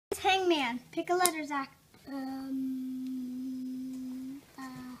Hangman. Pick a letter, Zach.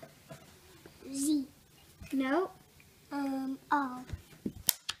 Z. No. O.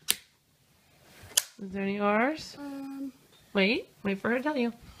 Is there any R's? Wait for her to tell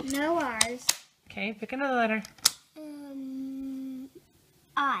you. No R's. Okay, pick another letter.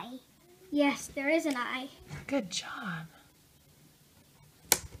 I. Yes, there is an I. Good job.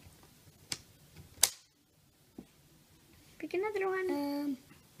 Pick another one.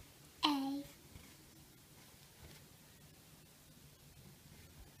 A.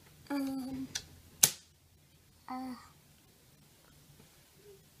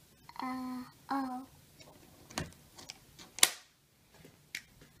 O.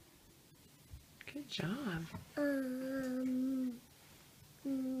 Good job. F.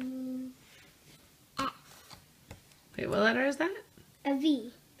 Wait, what letter is that? A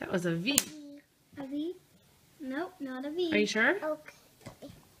V. That was a V. A V? Nope, not a V. Are you sure? Okay.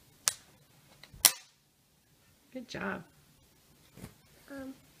 Good job.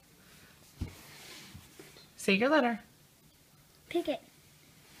 Um, Say your letter. Pick it.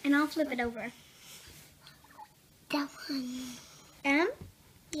 And I'll flip it over. that one. M?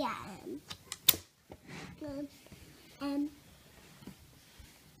 Yeah. M.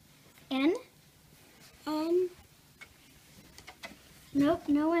 N? N. Nope,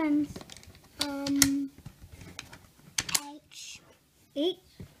 no N's. H. H?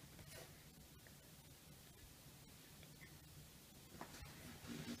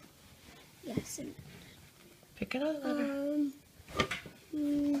 Yes. And Pick another letter.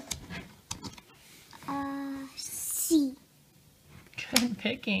 C. Good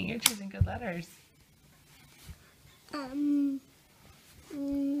picking. You're choosing good letters.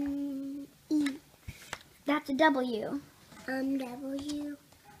 E. that's a W. W.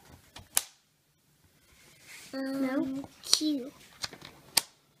 No. Q.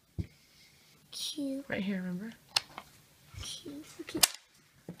 Q. Right here, remember? Q.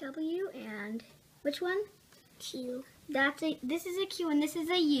 W and which one? Q. This is a Q and this is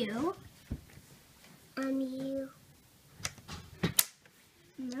a U. U.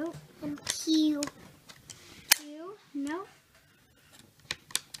 Nope. Q. Q? Nope.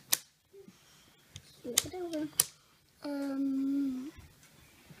 Flip it over.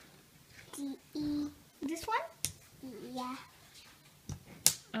 D. E. This one? Yeah.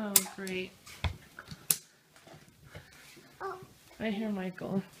 Oh, great. Oh. Right here,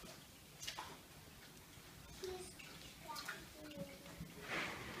 Michael.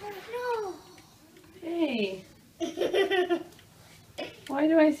 No. Hey. Why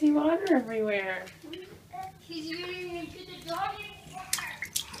do I see water everywhere? He's going to the dog.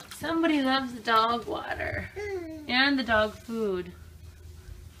 Somebody loves the dog water. And the dog food.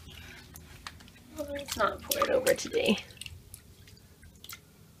 Oh, let's not pour it over today.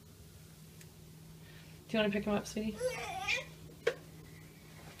 Do you want to pick him up, sweetie?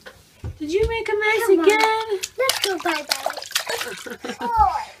 Did you make a mess Come on. again? Let's go bye-bye.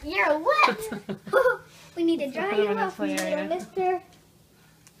 Oh, you're wet. We need to Let's dry put him you in his off, play little area. mister.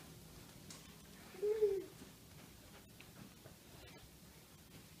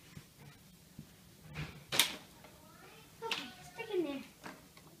 Okay, stick in there.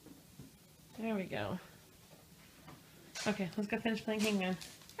 There we go. Okay, let's go finish playing Hangman.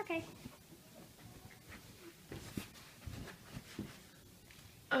 Okay.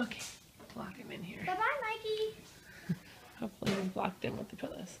 Okay, block him in here. Bye-bye, Mikey. Hopefully we blocked him with the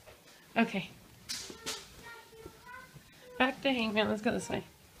pillows. Okay. Back to Hangman. Let's go this way.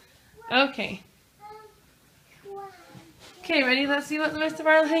 Okay. Okay, ready? Let's see what the rest of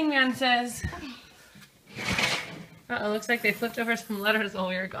our Hangman says. Uh-oh, looks like they flipped over some letters while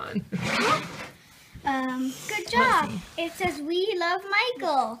we were gone. Good job. It says, we love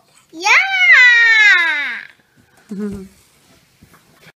Michael. Yeah.